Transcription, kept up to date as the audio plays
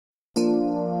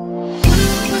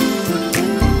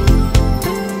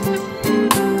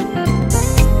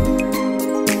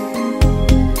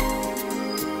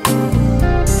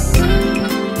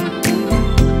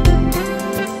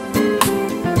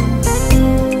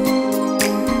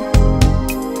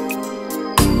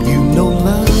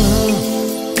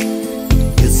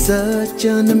such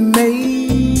an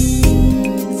amazing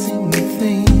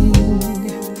thing.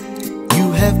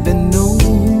 You have been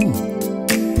known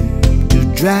to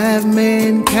drive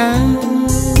mankind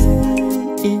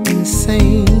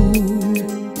insane.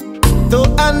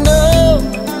 Though I know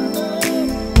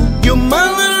your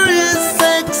mother is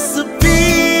sex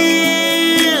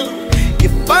appeal,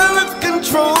 your father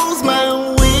controls my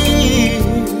will,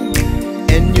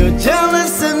 and you're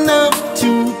jealous enough to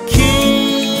kill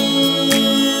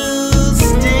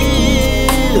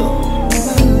still.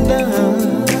 Love,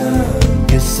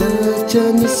 you're such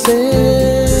a necessity,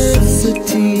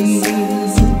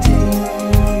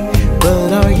 but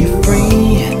are you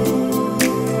free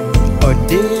or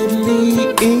deadly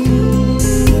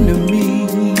enemy?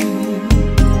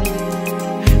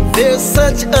 There's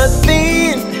such a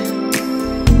thin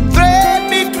thread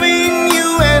between you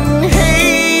and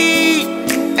hate,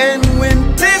 and when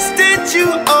tested you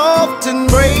often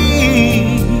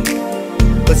break,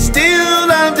 but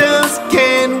still I just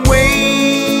can't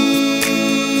wait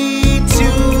to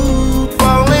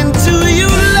fall into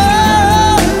your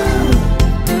love,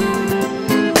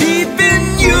 deep in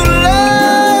your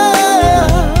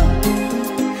love,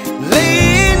 lay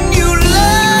in your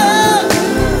love,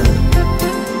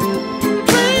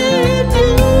 play in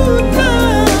your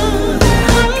love.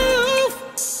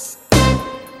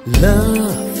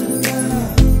 Love,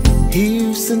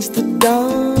 here since the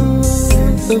dawn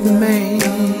of man.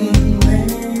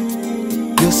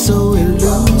 You're so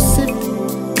elusive,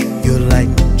 you're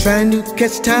like trying to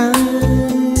catch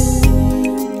time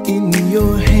in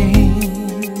your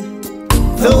hand.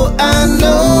 Though I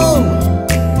know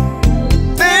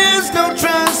there's no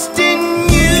trust in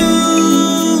you,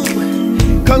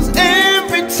 'cause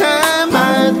every time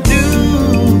I do,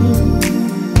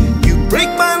 you break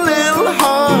my little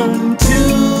heart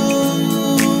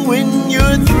too. When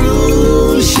you're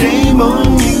through, shame on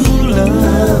you,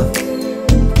 love.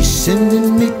 You're sending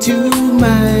me to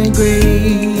my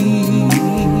grave.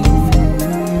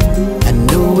 I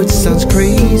know it sounds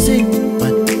crazy,